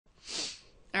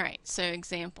Alright, so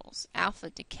examples. Alpha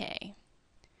decay.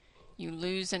 You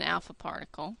lose an alpha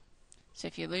particle. So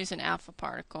if you lose an alpha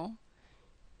particle,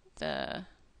 the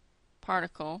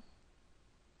particle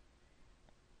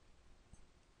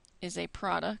is a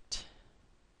product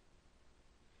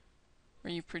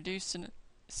where you produce an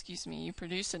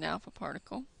alpha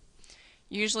particle.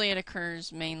 Usually it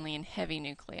occurs mainly in heavy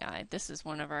nuclei. This is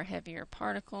one of our heavier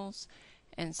particles,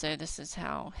 and so this is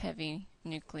how heavy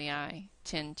nuclei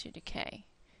tend to decay,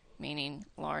 meaning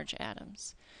large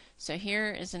atoms. So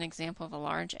here is an example of a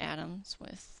large atoms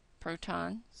with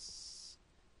protons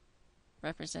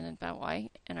represented by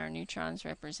white and our neutrons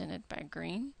represented by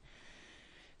green.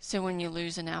 So when you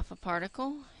lose an alpha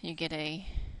particle, you get a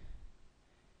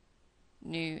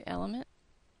new element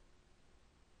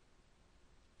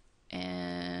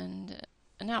and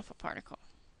an alpha particle.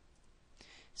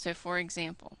 So for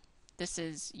example, this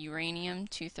is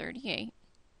uranium-238,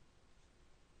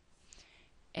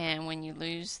 and when you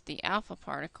lose the alpha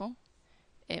particle,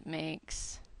 it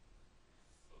makes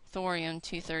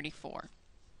thorium-234.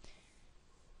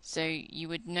 So you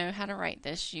would know how to write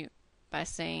this by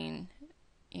saying,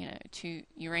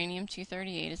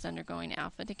 uranium-238 is undergoing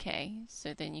alpha decay,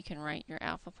 so then you can write your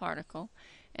alpha particle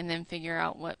and then figure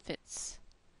out what fits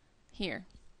here.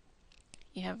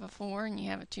 You have a 4 and you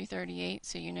have a 238,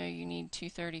 so you know you need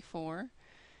 234.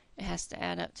 It has to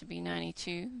add up to be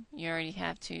 92. You already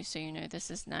have 2, so you know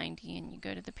this is 90, and you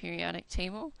go to the periodic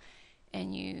table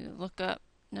and you look up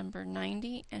number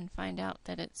 90 and find out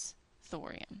that it's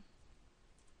thorium.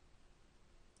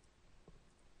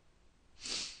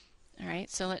 Alright,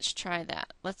 so let's try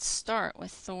that. Let's start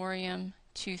with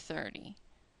thorium-230.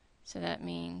 So that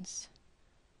means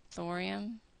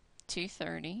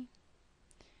thorium-230,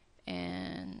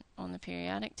 and on the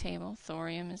periodic table,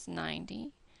 thorium is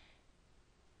 90,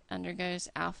 undergoes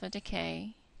alpha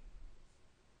decay,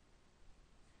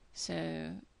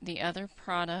 so the other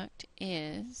product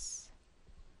is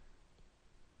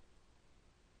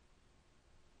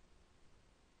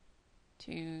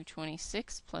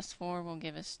 226 plus 4 will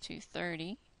give us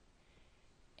 230,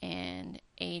 and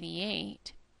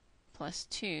 88 plus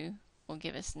 2 will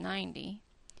give us 90,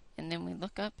 and then we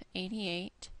look up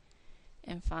 88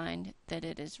 and find that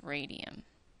it is radium.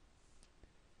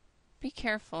 Be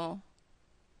careful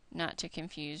not to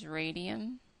confuse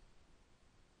radium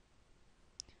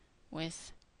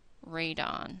with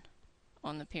radon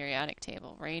on the periodic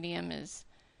table. Radium is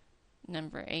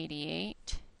number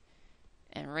 88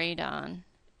 and radon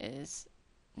is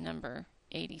number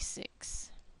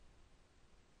 86.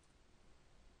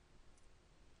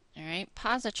 Alright,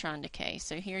 positron decay.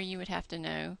 So here you would have to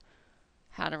know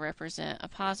how to represent a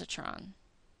positron.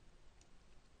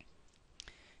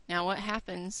 Now what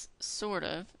happens, sort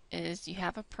of, is you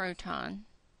have a proton.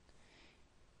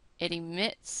 It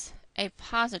emits a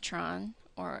positron,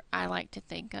 or I like to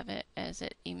think of it as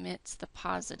it emits the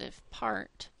positive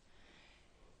part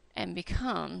and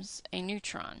becomes a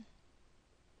neutron.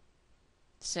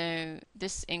 So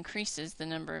this increases the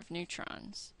number of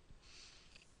neutrons.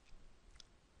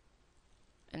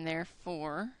 And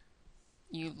therefore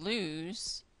you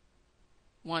lose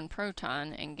one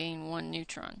proton and gain one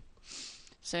neutron.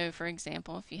 So for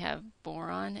example, if you have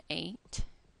boron 8,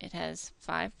 it has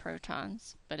 5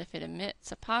 protons, but if it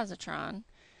emits a positron,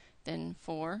 then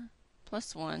 4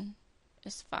 plus 1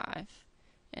 is 5,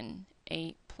 and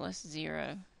 8 plus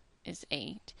 0 is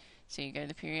 8. So you go to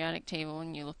the periodic table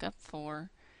and you look up 4,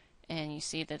 and you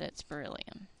see that it's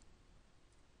beryllium.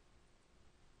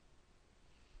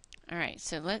 Alright,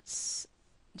 so let's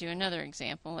do another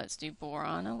example. Let's do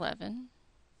boron 11.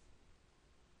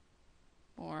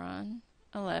 Boron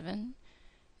 11,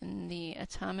 and the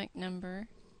atomic number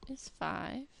is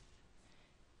 5,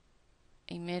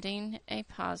 emitting a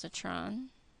positron.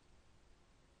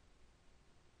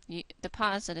 The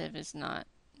positive is not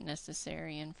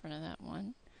necessary in front of that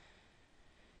one.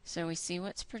 So we see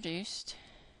what's produced.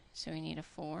 So we need a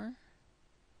 4,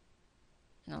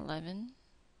 an 11,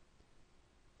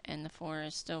 and the 4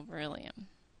 is still beryllium.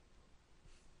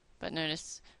 But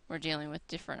notice we're dealing with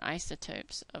different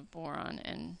isotopes of boron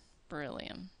and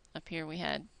beryllium. Up here we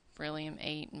had beryllium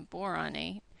 8 and boron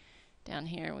 8. Down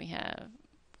here we have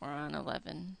boron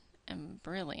 11 and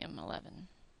beryllium 11.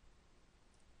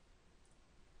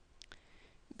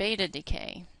 Beta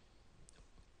decay.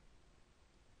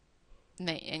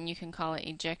 And you can call it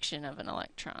ejection of an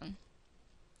electron.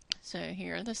 So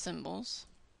here are the symbols.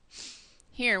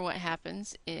 Here what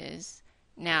happens is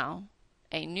now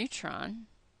a neutron.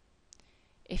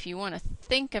 If you want to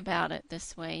think about it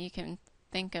this way, you can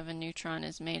think of a neutron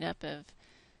as made up of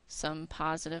some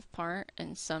positive part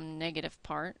and some negative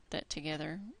part that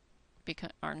together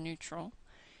are neutral.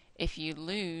 If you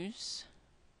lose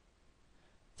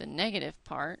the negative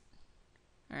part,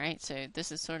 alright, so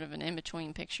this is sort of an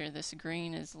in-between picture. This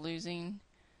green is losing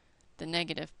the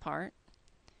negative part.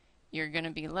 You're going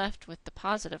to be left with the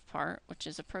positive part, which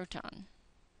is a proton.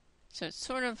 So it's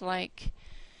sort of like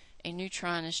a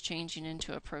neutron is changing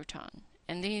into a proton.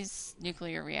 And these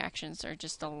nuclear reactions are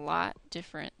just a lot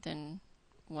different than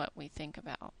what we think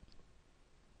about.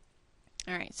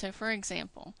 Alright, so for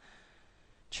example,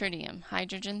 tritium,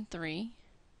 hydrogen 3,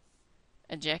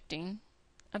 ejecting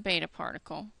a beta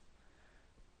particle.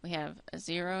 We have a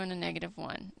 0 and a negative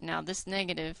 1. Now this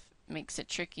negative makes it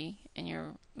tricky, and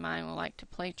your mind will like to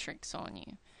play tricks on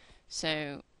you.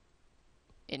 So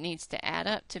it needs to add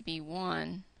up to be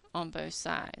 1 on both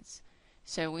sides.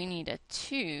 So we need a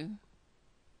 2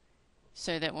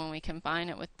 so that when we combine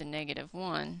it with the negative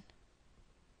 1,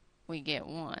 we get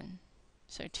 1.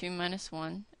 So 2 minus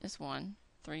 1 is 1.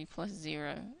 3 plus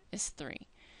 0 is 3.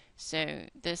 So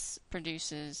this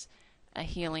produces a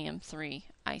helium-3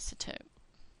 isotope.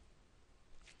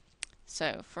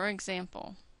 So, for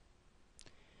example,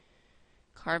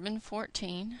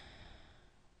 carbon-14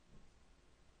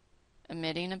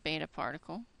 emitting a beta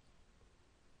particle,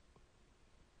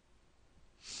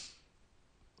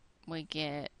 we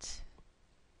get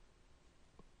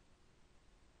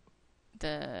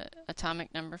the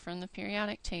atomic number from the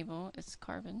periodic table. It's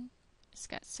carbon. It's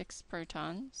got 6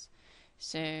 protons.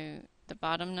 So the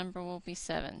bottom number will be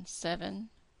 7. 7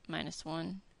 minus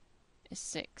 1 is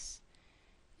 6.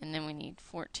 And then we need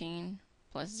 14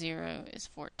 plus 0 is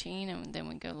 14. And then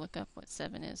we go look up what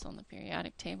 7 is on the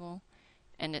periodic table.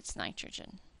 And it's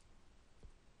nitrogen.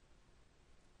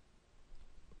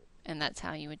 And that's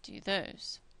how you would do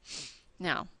those.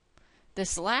 Now,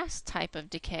 this last type of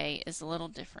decay is a little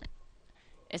different.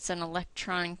 It's an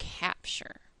electron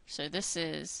capture. So this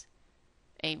is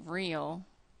a real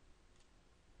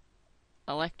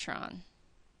electron.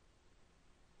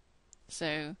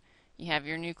 So you have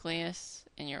your nucleus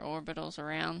and your orbitals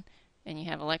around, and you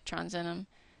have electrons in them.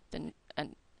 Then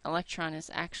an electron is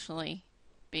actually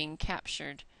being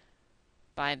captured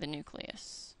by the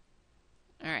nucleus.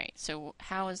 Alright, so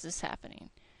how is this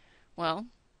happening? Well,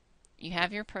 you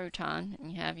have your proton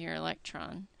and you have your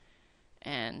electron,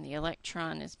 and the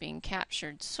electron is being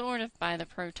captured sort of by the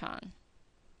proton.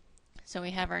 So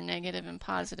we have our negative and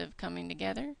positive coming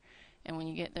together, and when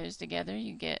you get those together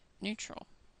you get neutral,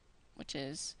 which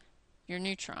is your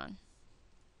neutron.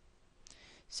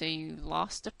 So you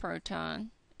lost a proton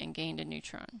and gained a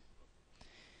neutron.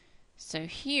 So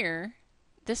here,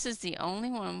 this is the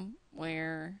only one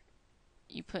where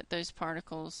you put those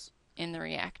particles in the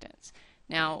reactants.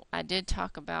 Now, I did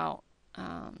talk about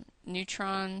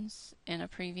neutrons in a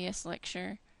previous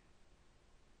lecture.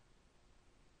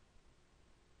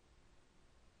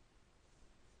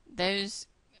 Those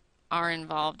are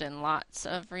involved in lots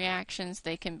of reactions.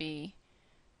 They can be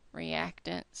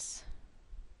reactants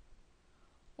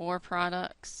or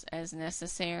products as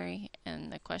necessary,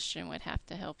 and the question would have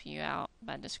to help you out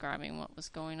by describing what was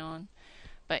going on.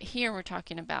 But here we're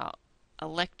talking about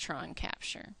electron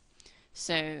capture.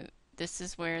 So this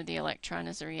is where the electron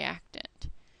is a reactant.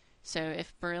 So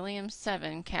if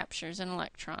beryllium-7 captures an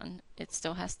electron, it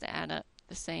still has to add up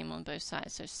the same on both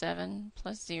sides. So 7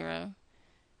 plus 0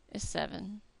 is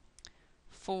 7.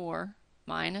 4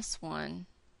 minus 1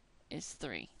 is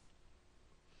 3.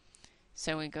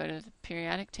 So we go to the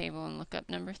periodic table and look up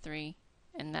number 3,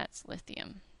 and that's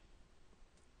lithium.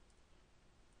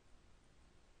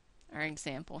 Our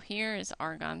example here is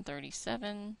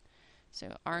argon-37.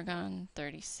 So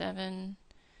argon-37,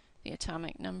 the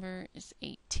atomic number is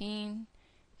 18.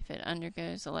 If it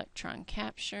undergoes electron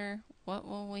capture, what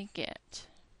will we get?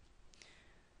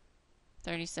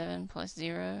 37 plus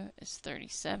 0 is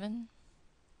 37.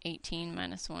 18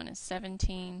 minus 1 is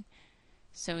 17.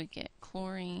 So we get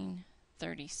chlorine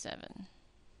 37.